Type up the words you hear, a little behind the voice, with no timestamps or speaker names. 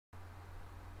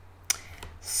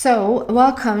So,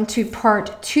 welcome to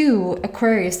part 2,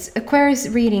 Aquarius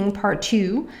reading part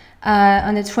 2.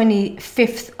 On the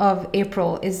 25th of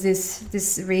April is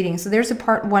this reading. So there's a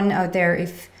part 1 out there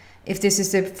if this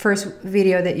is the first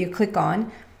video that you click on.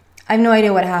 I have no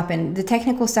idea what happened. The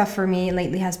technical stuff for me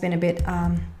lately has been a bit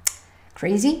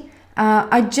crazy.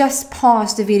 I just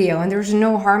paused the video, and there's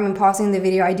no harm in pausing the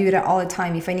video. I do that all the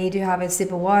time. If I need to have a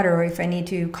sip of water, or if I need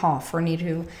to cough, or need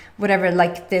to whatever,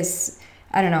 like this,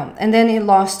 I don't know. And then it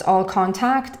lost all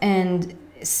contact and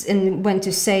went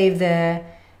to save the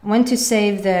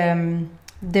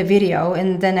video,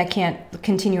 and then I can't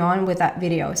continue on with that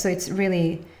video. So it's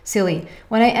really silly.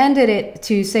 When I ended it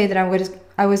to say that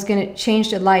I was gonna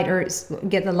change the light or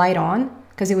get the light on,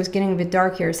 because it was getting a bit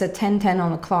dark here. It said 10:10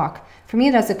 on the clock. For me,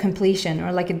 that's a completion,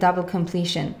 or like a double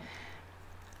completion.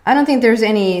 I don't think there's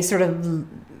any sort of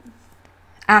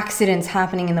accidents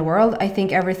happening in the world. I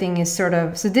think everything is sort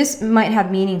of, so this might have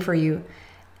meaning for you.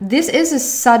 This is a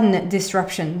sudden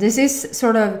disruption. This is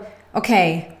sort of,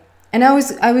 okay. And I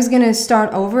was gonna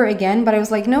start over again, but I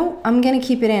was like, no, I'm gonna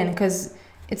keep it in, because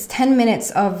it's 10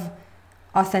 minutes of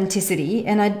authenticity,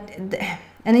 and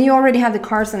then you already have the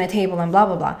cards on the table and blah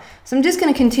blah blah. So I'm just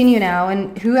gonna continue now,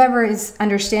 and whoever is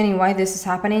understanding why this is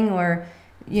happening, or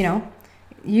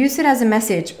use it as a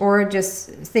message, or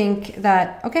just think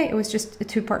that, okay, it was just a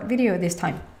 2-part video this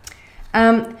time.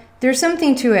 There's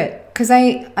something to it, because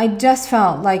I just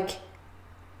felt like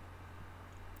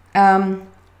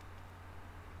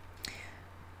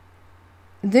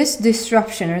this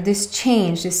disruption, or this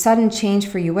change, this sudden change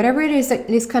for you, whatever it is that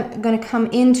is going to come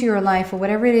into your life, or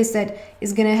whatever it is that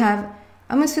is going to have,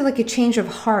 I almost feel like a change of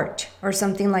heart or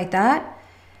something like that.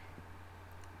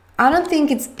 I don't think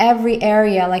it's every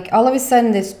area, like all of a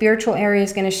sudden the spiritual area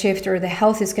is going to shift, or the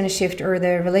health is going to shift, or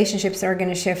the relationships are going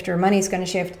to shift, or money is going to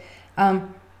shift.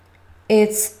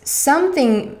 It's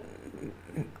something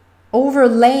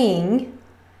overlaying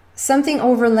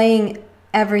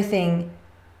everything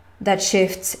that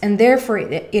shifts, and therefore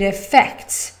it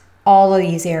affects all of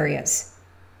these areas.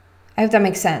 I hope that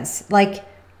makes sense. Like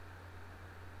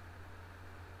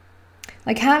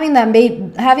having that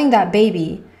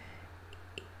baby,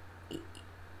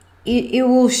 it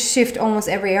will shift almost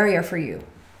every area for you.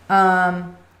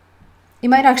 It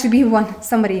might actually be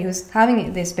somebody who's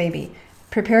having this baby,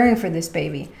 preparing for this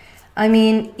baby. I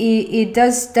mean, it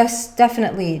does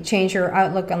definitely change your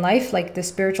outlook on life, like the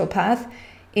spiritual path.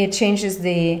 It changes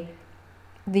the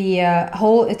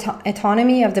whole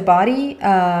autonomy of the body.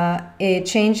 It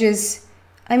changes,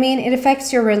 I mean, it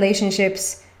affects your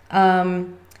relationships.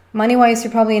 Money-wise,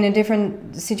 you're probably in a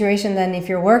different situation than if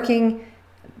you're working.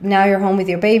 Now you're home with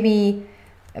your baby,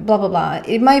 blah, blah, blah.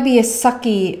 It might be a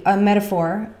sucky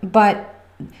metaphor, but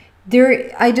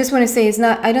I just want to say,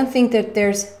 I don't think that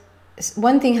there's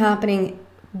one thing happening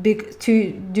due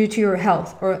to your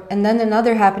health, and then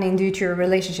another happening due to your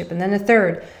relationship, and then a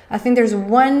third. I think there's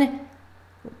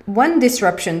one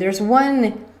disruption. There's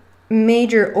one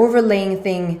major overlaying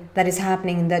thing that is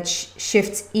happening that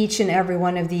shifts each and every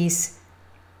one of these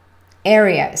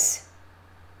areas,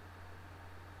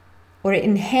 or it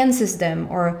enhances them,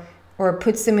 or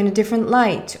puts them in a different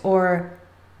light, or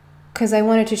because I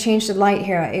wanted to change the light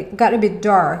here. It got a bit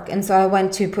dark, and so I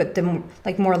went to put them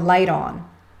like more light on.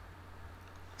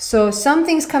 So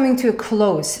something's coming to a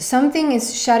close. Something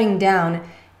is shutting down,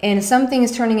 and something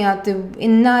is turning out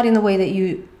not in the way that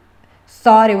you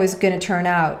thought it was going to turn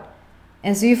out.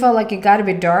 And so you felt like it got a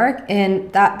bit dark,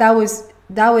 and that was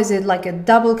it, like a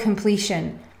double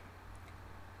completion.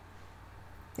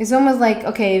 It's almost like,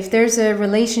 okay, if there's a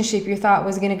relationship you thought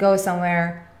was going to go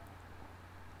somewhere,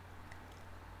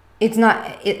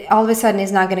 all of a sudden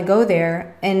it's not going to go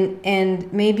there,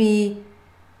 and maybe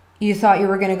you thought you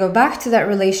were going to go back to that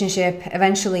relationship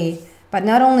eventually, but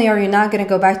not only are you not going to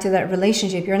go back to that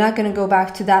relationship, you're not going to go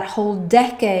back to that whole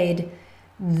decade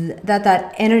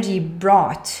that energy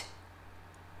brought.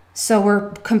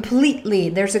 So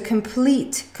there's a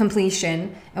complete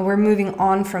completion, and we're moving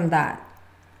on from that.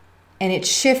 And it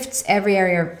shifts every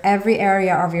area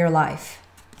of your life.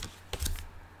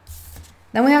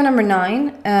 Then we have number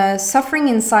 9, suffering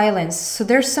in silence. So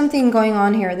there's something going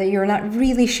on here that you're not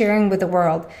really sharing with the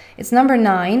world. It's number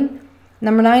 9.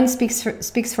 Number 9 speaks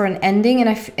for an ending, and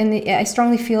I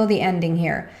strongly feel the ending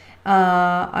here.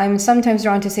 I'm sometimes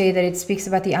drawn to say that it speaks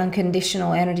about the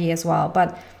unconditional energy as well,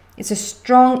 but it's a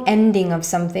strong ending of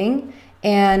something.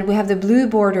 And we have the blue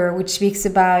border, which speaks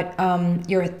about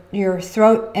your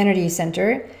throat energy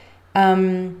center,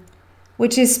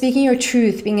 which is speaking your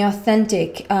truth, being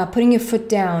authentic, putting your foot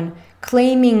down,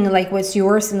 claiming like what's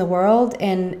yours in the world,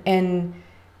 and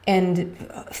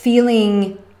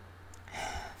feeling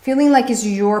feeling like it's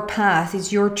your path,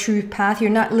 it's your true path.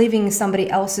 You're not living somebody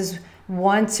else's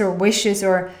wants or wishes,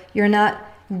 or you're not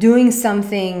doing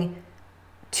something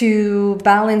to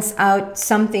balance out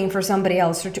something for somebody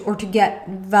else, or to get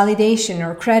validation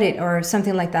or credit or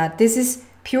something like that. This is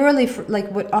purely for, like,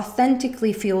 what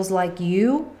authentically feels like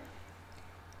you.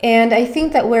 And I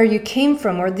think that where you came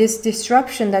from, or this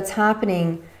disruption that's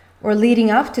happening or leading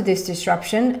up to this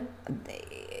disruption,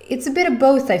 it's a bit of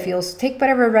both, I feel. So take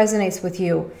whatever resonates with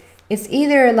you. It's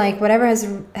either like whatever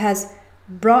has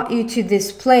brought you to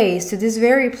this place, to this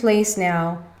very place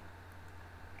now,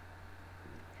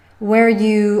 where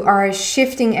you are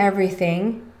shifting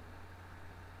everything,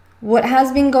 what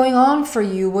has been going on for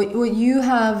you, what you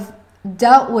have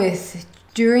dealt with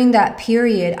during that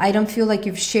period. I don't feel like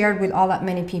you've shared with all that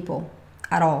many people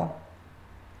at all.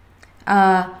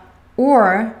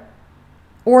 Or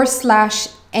slash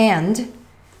and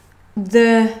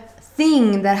the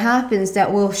thing that happens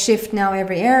that will shift now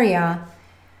every area,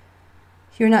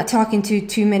 you're not talking to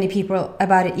too many people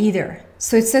about it either.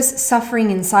 So it says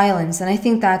suffering in silence, and I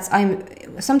think that's,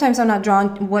 sometimes I'm not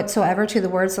drawn whatsoever to the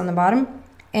words on the bottom,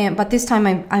 but this time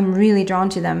I'm really drawn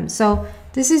to them. So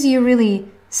this is you really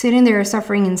sitting there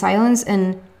suffering in silence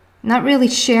and not really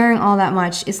sharing all that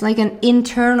much. It's like an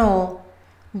internal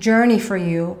journey for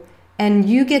you, and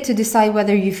you get to decide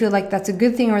whether you feel like that's a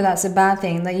good thing or that's a bad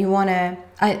thing, that you want to.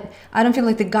 I don't feel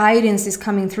like the guidance is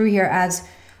coming through here as,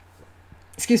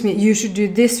 excuse me, you should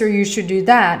do this or you should do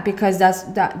that, because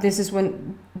this is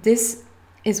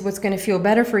what's going to feel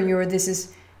better for you, or this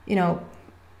is, you know,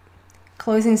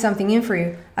 closing something in for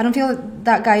you. I don't feel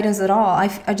that guidance at all.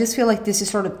 I just feel like this is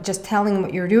sort of just telling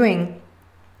what you're doing.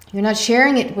 You're not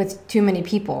sharing it with too many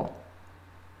people.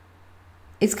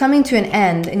 It's coming to an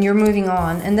end and you're moving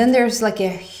on. And then there's like a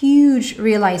huge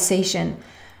realization.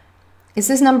 It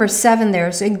says number 7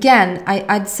 there. So again,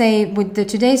 I'd say with the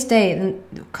today's date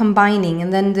combining,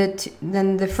 and then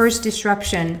the first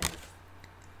disruption,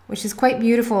 which is quite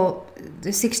beautiful.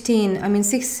 The 16, I mean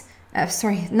 6,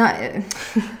 sorry, not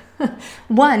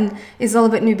 1 is all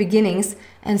about new beginnings,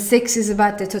 and 6 is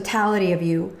about the totality of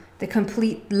you, the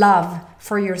complete love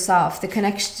for yourself, the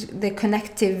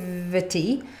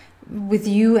connectivity with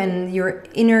you and your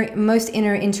most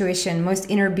inner intuition, most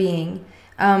inner being.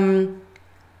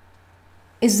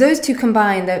 It's those two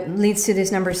combined that leads to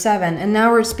this number 7. And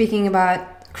now we're speaking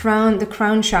about the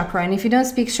crown chakra. And if you don't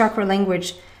speak chakra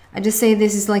language, I just say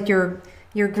this is like your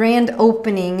grand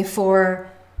opening for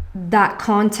that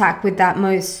contact with that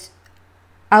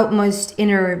outmost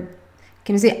inner,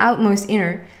 can you say outmost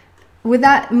inner? With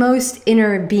that most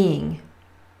inner being.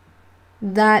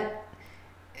 That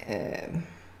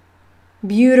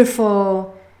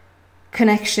beautiful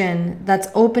connection that's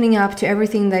opening up to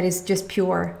everything that is just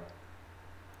pure.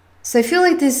 So I feel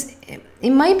like this,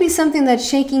 it might be something that's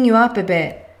shaking you up a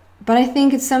bit, but I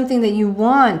think it's something that you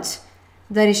want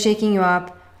that is shaking you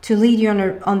up to lead you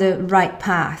on the right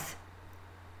path.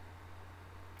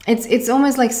 It's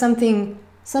almost like something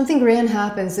grand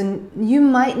happens, and you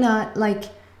might not, like,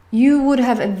 you would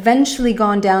have eventually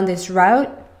gone down this route,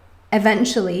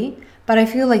 eventually, but I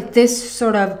feel like this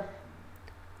sort of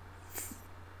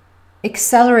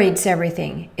accelerates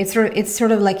everything. It's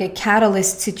sort of like a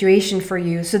catalyst situation for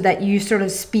you, so that you sort of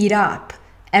speed up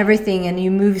everything and you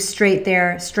move straight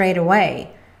there straight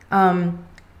away,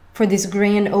 for this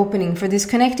grand opening, for this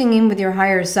connecting in with your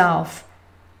higher self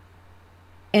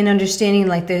and understanding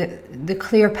like the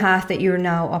clear path that you're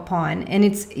now upon. And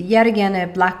it's yet again a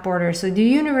black border, so the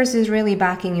universe is really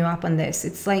backing you up on this.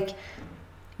 It's like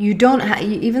you don't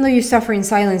even though you suffer in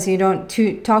silence, you don't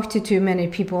talk to too many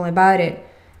people about it,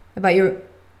 about your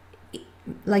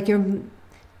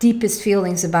deepest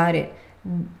feelings about it.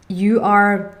 You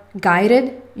are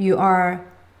guided, you are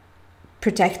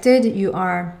protected, you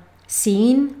are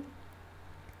seen,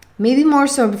 maybe more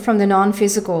so from the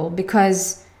non-physical,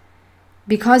 because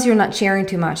you're not sharing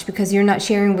too much, because you're not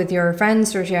sharing with your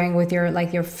friends or sharing with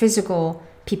your physical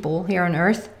people here on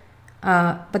earth,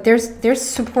 but there's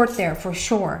support there for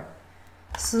sure.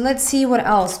 So let's see what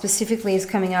else specifically is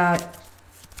coming out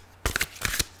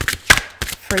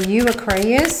for you,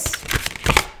 Aquarius.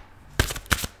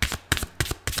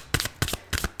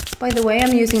 By the way,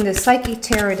 I'm using the Psychic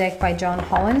Tarot deck by John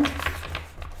Holland.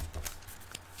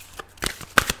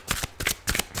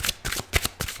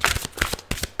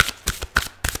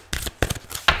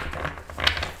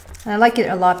 I like it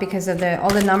a lot because of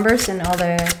all the numbers and all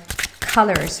the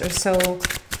colors are so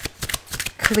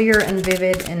clear and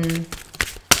vivid, and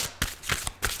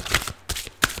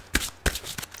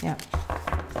yeah.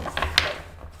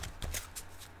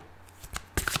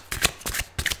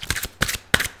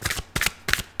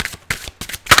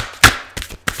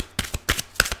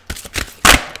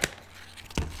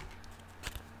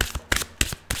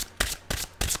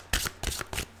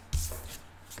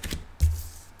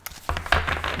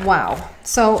 Wow.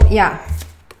 So yeah,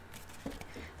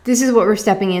 this is what we're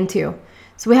stepping into.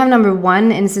 So we have number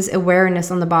 1, and it says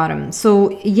awareness on the bottom.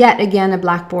 So yet again, a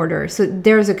black border. So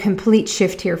there's a complete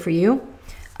shift here for you.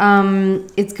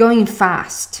 It's going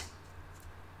fast.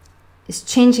 It's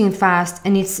changing fast,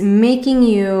 and it's making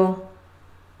you...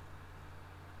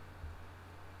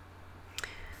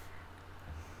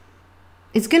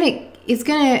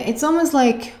 It's almost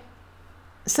like,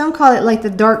 some call it like the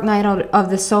dark night of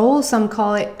the soul. Some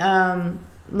call it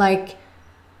like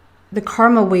the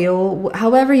karma wheel,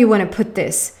 however you want to put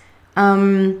this.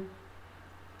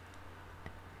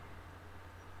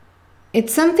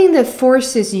 It's something that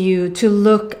forces you to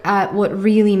look at what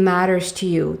really matters to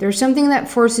you. There's something that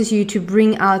forces you to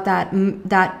bring out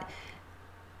that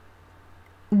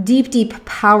deep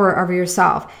power of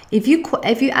yourself. If you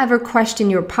ever question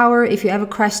your power, if you ever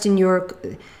question your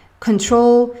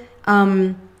control,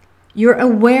 your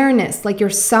awareness, like your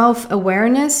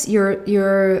self-awareness,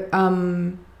 your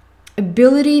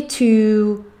ability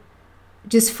to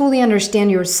just fully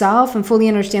understand yourself and fully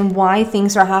understand why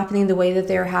things are happening the way that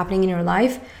they're happening in your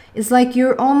life, is like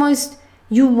you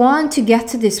want to get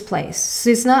to this place. So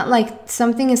it's not like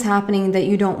something is happening that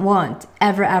you don't want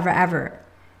ever.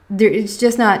 It's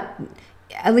just not,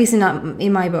 at least not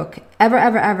in my book,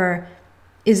 ever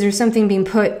is there something being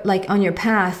put like on your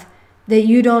path that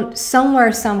you don't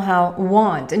somehow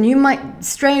want. And you might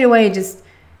straight away just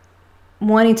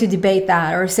wanting to debate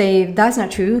that or say that's not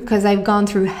true because I've gone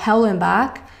through hell and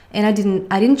back and I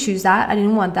didn't choose that. I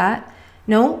didn't want that.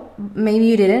 No, maybe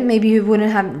you didn't. Maybe you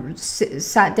wouldn't have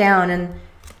sat down and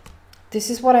this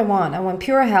is what I want. I want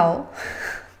pure hell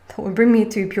that will bring me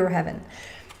to pure heaven.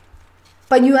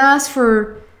 But you ask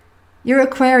for your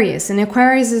Aquarius, and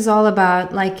Aquarius is all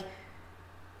about like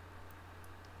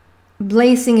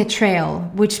blazing a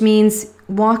trail, which means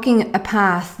walking a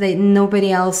path that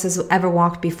nobody else has ever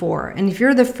walked before. And if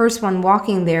you're the first one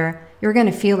walking there, you're going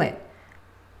to feel it.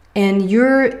 And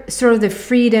you're sort of the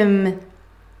freedom.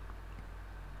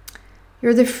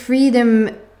 You're the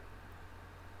freedom.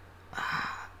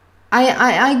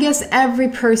 I guess every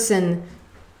person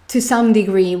to some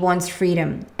degree wants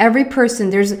freedom. Every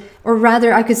person, or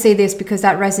rather I could say this because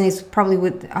that resonates probably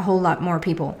with a whole lot more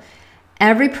people.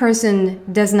 Every person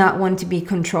does not want to be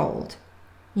controlled.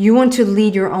 You want to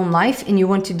lead your own life and you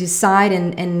want to decide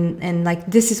and like,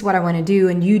 this is what I want to do.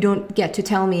 And you don't get to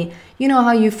tell me, you know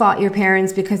how you fought your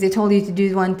parents because they told you to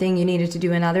do one thing, you needed to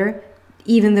do another,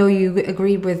 even though you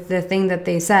agreed with the thing that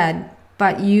they said.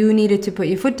 But you needed to put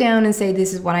your foot down and say,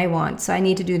 this is what I want. So I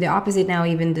need to do the opposite now,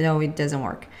 even though it doesn't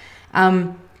work.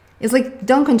 It's like,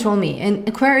 don't control me. And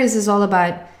Aquarius is all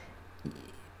about,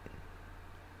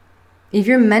 if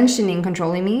you're mentioning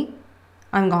controlling me,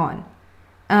 I'm gone.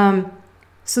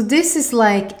 So this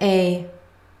story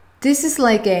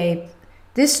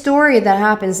that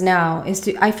happens now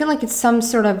I feel like it's some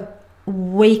sort of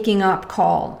waking up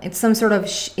call. It's some sort of,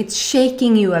 it's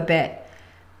shaking you a bit,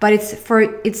 but I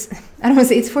don't want to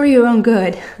say it's for your own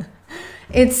good.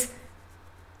 It's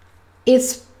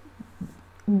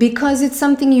because it's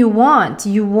something you want.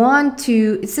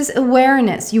 It's this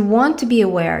awareness. You want to be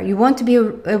aware. You want to be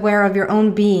aware of your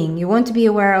own being. You want to be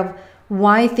aware of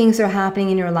why things are happening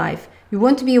in your life. You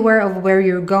want to be aware of where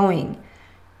you're going.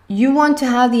 You want to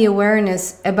have the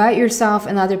awareness about yourself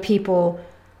and other people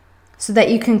so that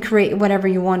you can create whatever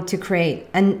you want to create.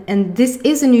 And this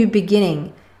is a new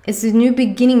beginning. It's a new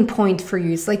beginning point for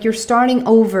you. It's like you're starting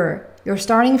over. You're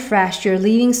starting fresh. You're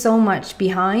leaving so much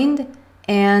behind.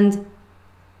 And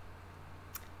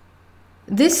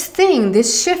this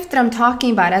shift that I'm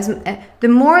talking about, the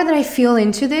more that I feel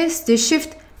into this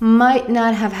shift might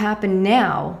not have happened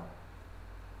now.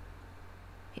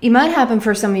 It might happen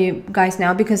for some of you guys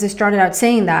now because I started out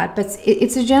saying that, but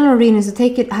it's a general reading, so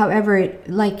take it however,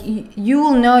 you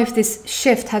will know if this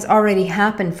shift has already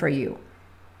happened for you.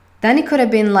 Then it could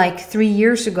have been like 3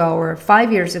 years ago or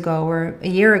 5 years ago or a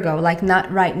year ago, like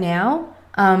not right now.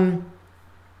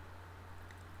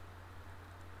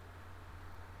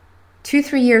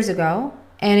 2-3 years ago,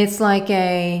 and it's like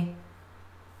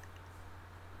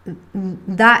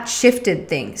that shifted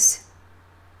things.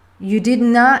 You did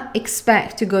not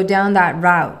expect to go down that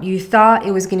route. You thought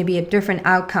it was going to be a different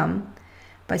outcome,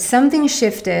 but something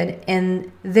shifted,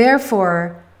 and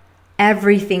therefore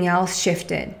everything else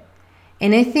shifted.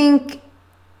 And I think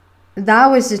that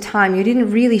was the time you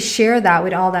didn't really share that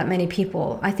with all that many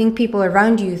people. I think people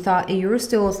around you thought you were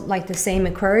still like the same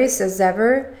Aquarius as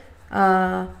ever.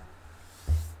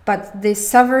 But this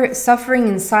suffering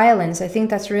in silence, I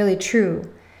think that's really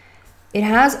true. It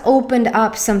has opened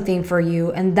up something for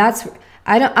you, and that's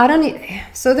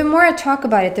so the more I talk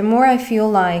about it, the more I feel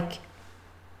like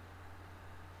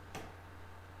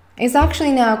It's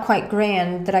actually now quite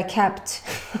grand that I kept.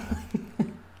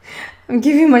 I'm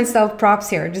giving myself props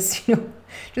here, just, you know,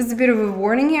 just a bit of a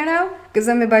warning here now, because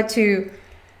I'm about to,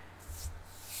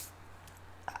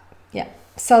 yeah,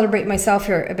 celebrate myself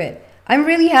here a bit. I'm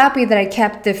really happy that I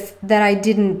kept that I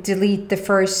didn't delete the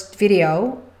first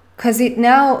video, because it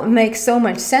now makes so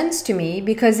much sense to me,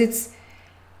 because it's,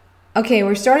 okay,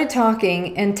 we started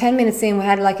talking and 10 minutes in we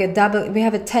had like a double, we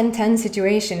have a 10-10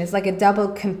 situation. It's like a double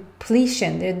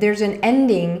completion. There's an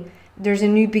ending, there's a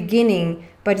new beginning,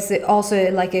 but it's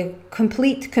also like a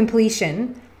complete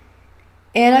completion.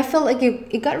 And I felt like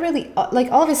it got really, like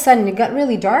all of a sudden it got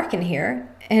really dark in here.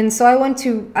 And so I went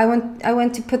to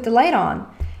put the light on,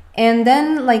 and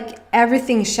then like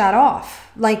everything shut off.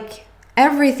 Like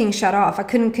everything shut off. I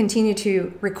couldn't continue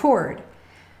to record.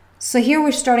 So here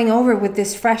we're starting over with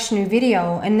this fresh new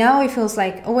video, and now it feels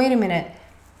like, oh wait a minute,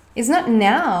 it's not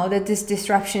now that this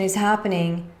disruption is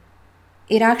happening,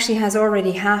 it actually has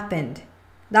already happened.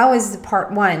 That was the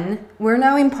part 1. We're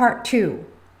now in part 2.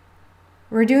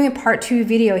 We're doing a part 2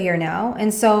 video here now,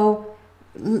 and so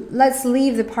let's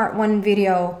leave the part 1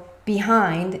 video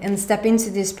behind and step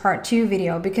into this part 2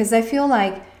 video, because I don't feel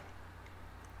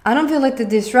like the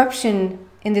disruption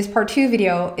in this part 2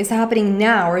 video is happening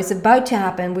now, or is about to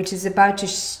happen, which is about to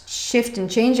shift and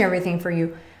change everything for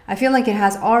you. I feel like it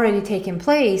has already taken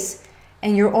place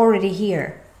and you're already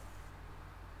here.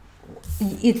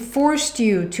 It forced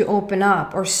you to open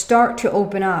up, or start to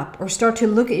open up, or start to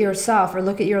look at yourself or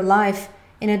look at your life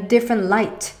in a different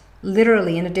light,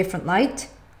 literally in a different light.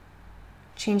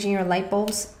 Changing your light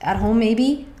bulbs at home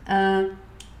maybe. And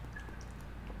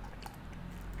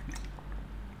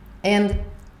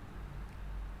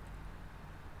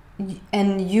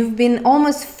you've been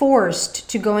almost forced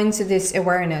to go into this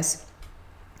awareness.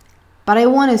 But I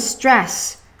want to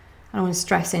stress, I don't want to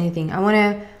stress anything. I want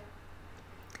to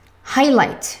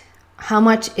highlight how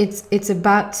much it's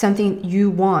about something you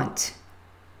want.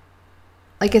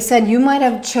 Like I said, you might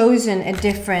have chosen a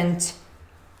different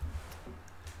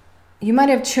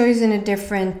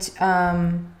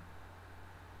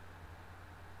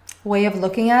way of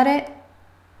looking at it.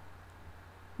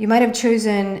 You might have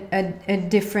chosen a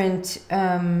different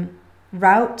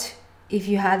route if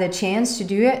you had the chance to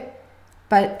do it.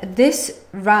 But this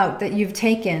route that you've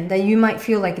taken, that you might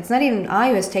feel like it's not even I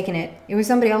who has taken it, it was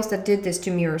somebody else that did this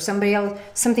to me, or somebody else,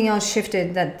 something else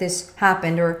shifted that this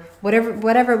happened, or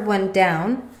whatever went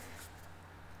down.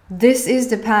 This is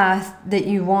the path that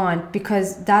you want,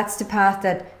 because that's the path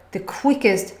that the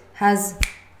quickest has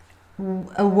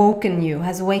awakened you.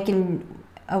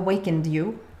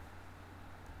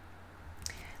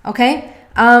 Okay?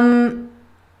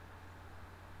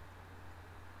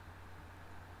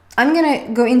 I'm gonna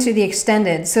go into the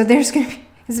extended. So there's gonna be,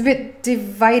 it's a bit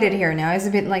divided here now. It's a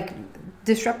bit like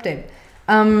disruptive.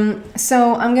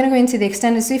 So I'm gonna go into the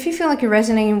extended. So if you feel like you're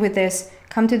resonating with this,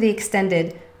 come to the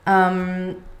extended,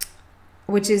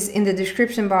 which is in the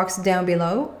description box down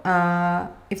below.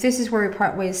 If this is where we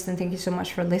part ways, then thank you so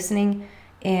much for listening,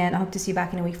 and I hope to see you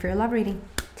back in a week for your love reading.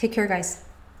 Take care, guys.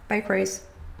 Bye, Aquarius.